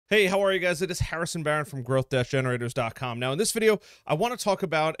Hey, how are you guys? It is Harrison Barron from growth-generators.com. Now, in this video, I want to talk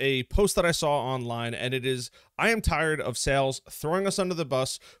about a post that I saw online, and it is, I am tired of sales throwing us under the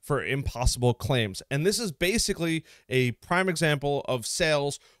bus for impossible claims. And this is basically a prime example of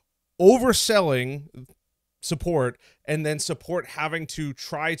sales overselling support and then support having to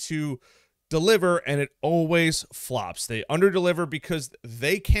try to deliver, and it always flops. They underdeliver because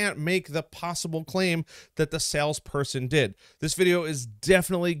they can't make the possible claim that the salesperson did. This video is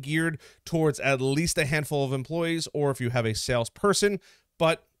definitely geared towards at least a handful of employees, or if you have a salesperson,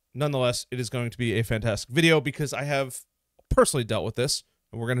 but nonetheless, it is going to be a fantastic video because I have personally dealt with this,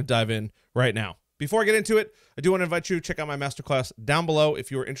 and we're going to dive in right now. Before I get into it, I do want to invite you to check out my masterclass down below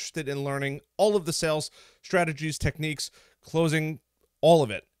if you are interested in learning all of the sales strategies, techniques, closing, all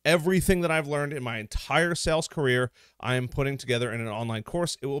of it. Everything that I've learned in my entire sales career, I am putting together in an online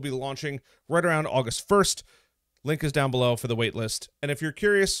course. It will be launching right around August 1st. Link is down below for the wait list. And if you're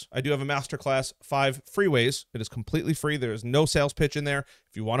curious, I do have a masterclass, 5 free ways. It is completely free. There is no sales pitch in there.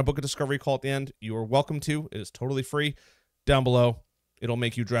 If you want to book a discovery call at the end, you are welcome to. It is totally free. Down below, it'll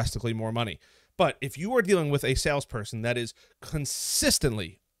make you drastically more money. But if you are dealing with a salesperson that is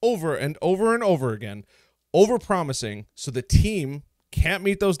consistently over and over and over again, over-promising so the team can't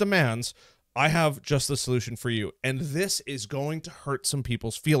meet those demands, I have just the solution for you. And this is going to hurt some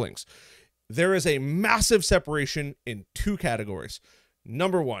people's feelings. There is a massive separation in 2 categories.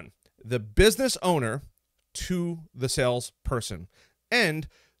 Number 1, the business owner to the salesperson, and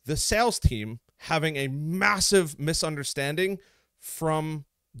the sales team having a massive misunderstanding from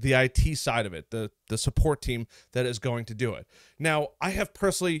the IT side of it, the support team that is going to do it. Now, I have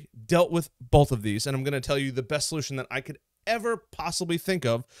personally dealt with both of these, and I'm going to tell you the best solution that I could ever possibly think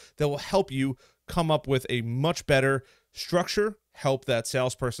of that will help you come up with a much better structure, help that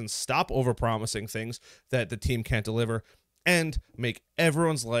salesperson stop overpromising things that the team can't deliver, and make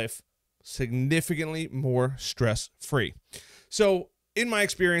everyone's life significantly more stress-free. So in my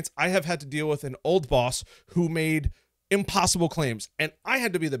experience, I have had to deal with an old boss who made impossible claims, and I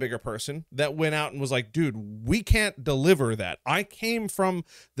had to be the bigger person that went out and was like, dude, we can't deliver that. I came from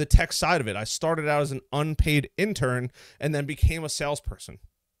the tech side of it. I started out as an unpaid intern and then became a salesperson,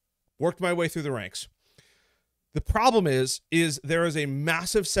 worked my way through the ranks. The problem is there is a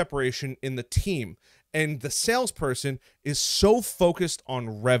massive separation in the team, and the salesperson is so focused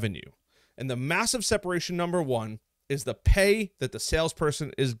on revenue. And the massive separation, number 1, is the pay that the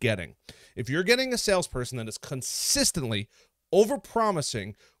salesperson is getting. If you're getting a salesperson that is consistently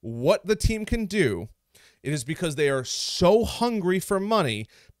overpromising what the team can do, it is because they are so hungry for money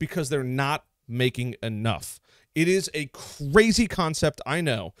because they're not making enough. It is a crazy concept, I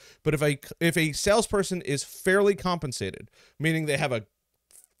know, but if a salesperson is fairly compensated, meaning they have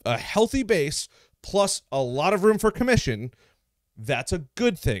a healthy base plus a lot of room for commission, that's a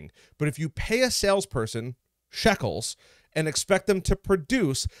good thing. But if you pay a salesperson shekels and expect them to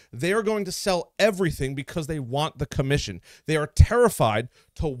produce, they are going to sell everything because they want the commission. They are terrified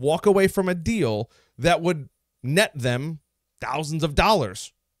to walk away from a deal that would net them thousands of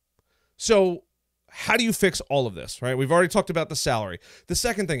dollars. So how do you fix all of this, right? We've already talked about the salary. The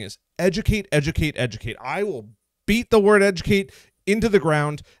second thing is educate, educate, educate. I will beat the word educate into the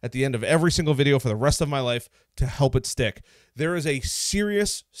ground at the end of every single video for the rest of my life to help it stick. There is a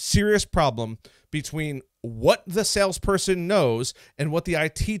serious, serious problem between what the salesperson knows and what the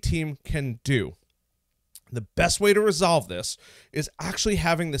IT team can do. The best way to resolve this is actually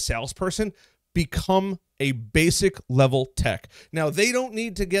having the salesperson become a basic level tech. Now, they don't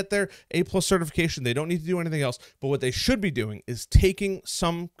need to get their A+ certification. They don't need to do anything else. But what they should be doing is taking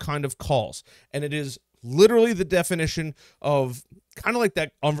some kind of calls. And it is literally the definition of kind of like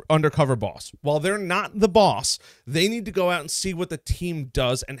that undercover boss. While they're not the boss, they need to go out and see what the team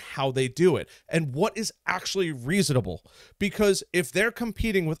does and how they do it and what is actually reasonable. Because if they're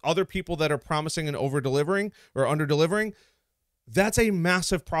competing with other people that are promising and over-delivering or under-delivering, that's a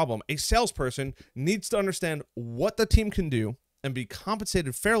massive problem. A salesperson needs to understand what the team can do and be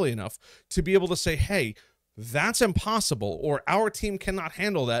compensated fairly enough to be able to say, hey, that's impossible, or our team cannot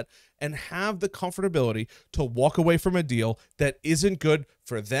handle that, and have the comfortability to walk away from a deal that isn't good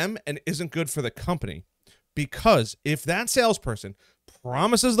for them and isn't good for the company. Because if that salesperson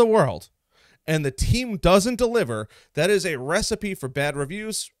promises the world and the team doesn't deliver, that is a recipe for bad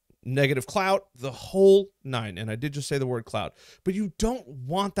reviews, negative clout, the whole 9. And I did just say the word clout, but you don't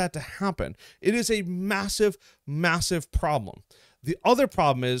want that to happen. It is a massive, massive problem. The other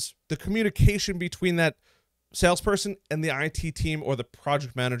problem is the communication between that salesperson and the IT team or the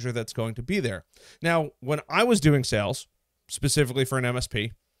project manager that's going to be there. Now, when I was doing sales, specifically for an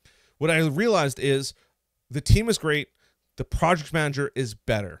MSP, what I realized is the team is great. the project manager is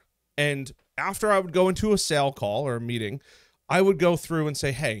better. And after I would go into a sale call or a meeting, I would go through and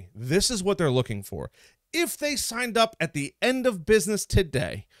say, hey, this is what they're looking for. If they signed up at the end of business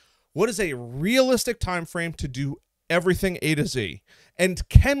today, what is a realistic time frame to do everything A to Z? And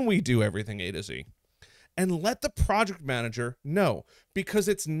can we do everything A to Z? And let the project manager know, because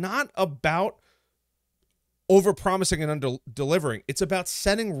it's not about over-promising and under-delivering. It's about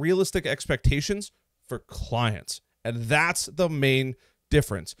setting realistic expectations for clients. And that's the main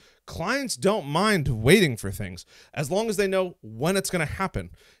difference. Clients don't mind waiting for things as long as they know when it's going to happen.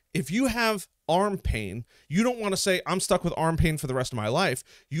 If you have arm pain, you don't want to say, I'm stuck with arm pain for the rest of my life.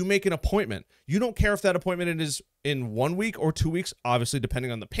 You make an appointment. You don't care if that appointment is in 1 week or 2 weeks, obviously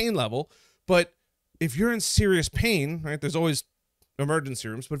depending on the pain level. But if you're in serious pain, right, there's always emergency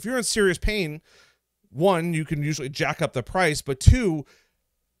rooms, but if you're in serious pain, one, you can usually jack up the price, but two,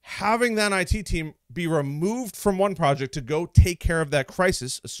 having that IT team be removed from one project to go take care of that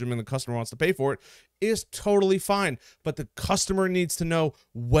crisis, assuming the customer wants to pay for it, is totally fine. But the customer needs to know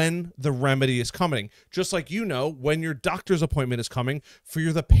when the remedy is coming. Just like you know when your doctor's appointment is coming for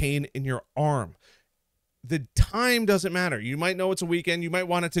the pain in your arm. The time doesn't matter. You might know it's a weekend. You might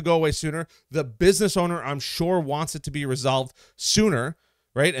want it to go away sooner. The business owner, I'm sure, wants it to be resolved sooner,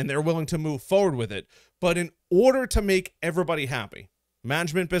 right? And they're willing to move forward with it. But in order to make everybody happy,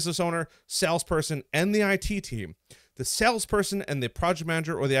 management, business owner, salesperson, and the IT team, the salesperson and the project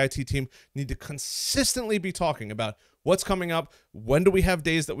manager or the IT team need to consistently be talking about what's coming up, when do we have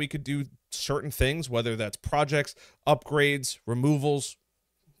days that we could do certain things, whether that's projects, upgrades, removals,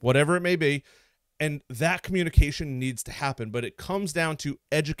 whatever it may be. And that communication needs to happen, but it comes down to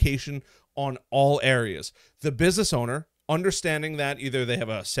education on all areas. The business owner understanding that either they have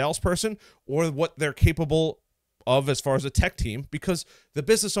a salesperson or what they're capable of as far as a tech team, because the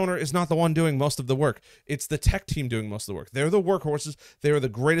business owner is not the one doing most of the work. It's the tech team doing most of the work. They're the workhorses. They are the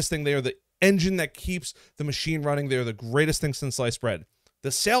greatest thing. They are the engine that keeps the machine running. They are the greatest thing since sliced bread.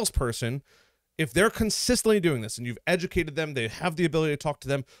 The salesperson, if they're consistently doing this and you've educated them, they have the ability to talk to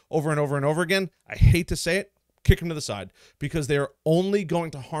them over and over and over again, I hate to say it, kick them to the side, because they are only going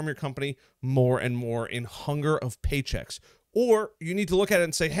to harm your company more and more in hunger of paychecks. Or you need to look at it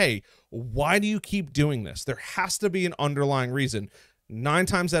and say, hey, why do you keep doing this? There has to be an underlying reason. 9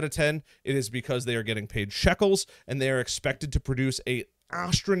 times out of 10, it is because they are getting paid shekels and they are expected to produce an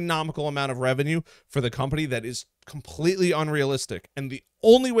astronomical amount of revenue for the company that is completely unrealistic. And the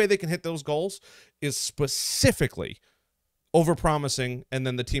only way they can hit those goals is specifically overpromising, and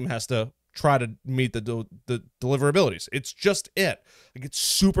then the team has to try to meet the deliverabilities. It's just it. I get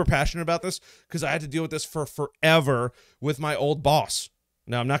super passionate about this because I had to deal with this for forever with my old boss.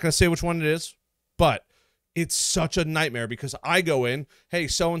 Now, I'm not going to say which one it is, but it's such a nightmare because I go in, hey,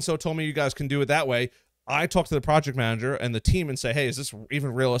 so-and-so told me you guys can do it that way. I talk to the project manager and the team and say, hey, is this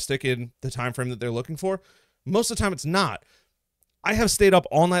even realistic in the time frame that they're looking for? Most of the time, it's not. I have stayed up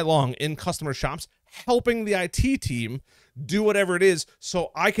all night long in customer shops helping the IT team do whatever it is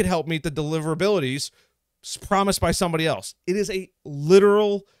so I could help meet the deliverabilities promised by somebody else. It is a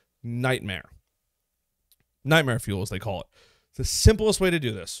literal nightmare. Nightmare fuel, as they call it. The simplest way to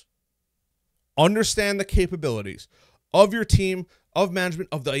do this: understand the capabilities of your team, of management,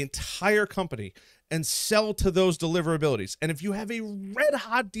 of the entire company, and sell to those deliverabilities. And if you have a red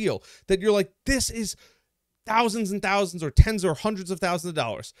hot deal that you're like, this is thousands and thousands or tens or hundreds of thousands of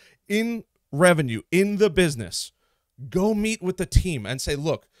dollars in revenue in the business, go meet with the team and say,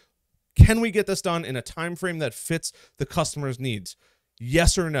 look, can we get this done in a time frame that fits the customer's needs?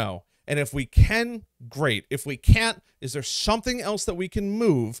 Yes or no? And if we can, great. If we can't, is there something else that we can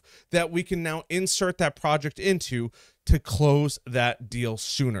move that we can now insert that project into to close that deal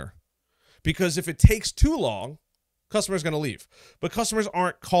sooner? Because if it takes too long, customers are going to leave. But customers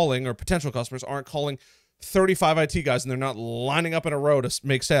aren't calling, or potential customers aren't calling 35 IT guys and they're not lining up in a row to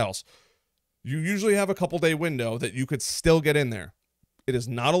make sales. You usually have a couple-day window that you could still get in there. It is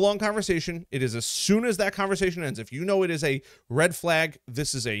not a long conversation. It is as soon as that conversation ends. If you know it is a red flag,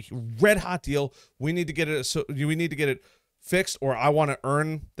 this is a red hot deal, we need to get it. So we need to get it fixed, or I want to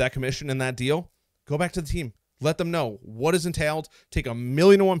earn that commission in that deal. Go back to the team. Let them know what is entailed. Take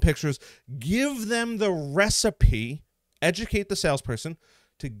 1,000,001 pictures. Give them the recipe. Educate the salesperson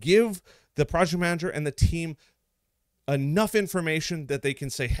to give the project manager and the team enough information that they can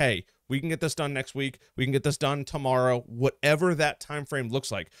say, hey, we can get this done next week. We can get this done tomorrow, whatever that time frame looks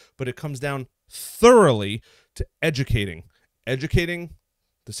like. But it comes down thoroughly to educating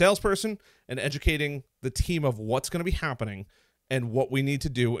the salesperson and educating the team of what's going to be happening and what we need to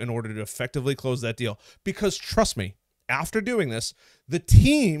do in order to effectively close that deal. Because trust me, after doing this, the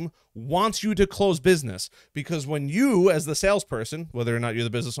team wants you to close business, because when you, as the salesperson, whether or not you're the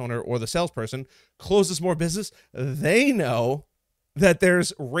business owner or the salesperson, closes more business, they know that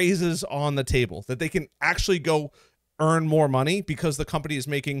there's raises on the table, that they can actually go earn more money because the company is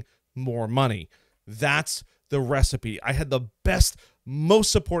making more money. That's the recipe. I had the best,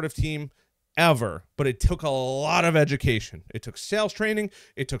 most supportive team ever, but it took a lot of education. It took sales training.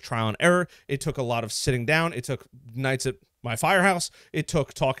 It took trial and error. It took a lot of sitting down. It took nights at my firehouse. It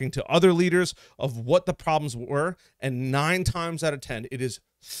took talking to other leaders of what the problems were. And 9 times out of 10, it is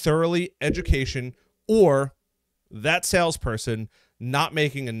thoroughly education, or that salesperson not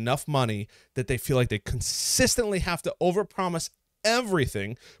making enough money that they feel like they consistently have to overpromise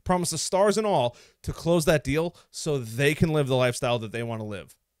everything, promise the stars and all, to close that deal so they can live the lifestyle that they want to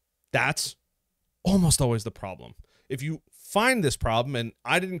live. That's almost always the problem. If you find this problem and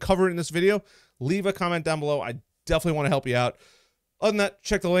I didn't cover it in this video, leave a comment down below. I definitely want to help you out. Other than that,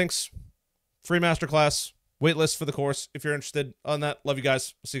 check the links. Free masterclass, waitlist for the course if you're interested. Other than that, love you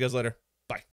guys. See you guys later.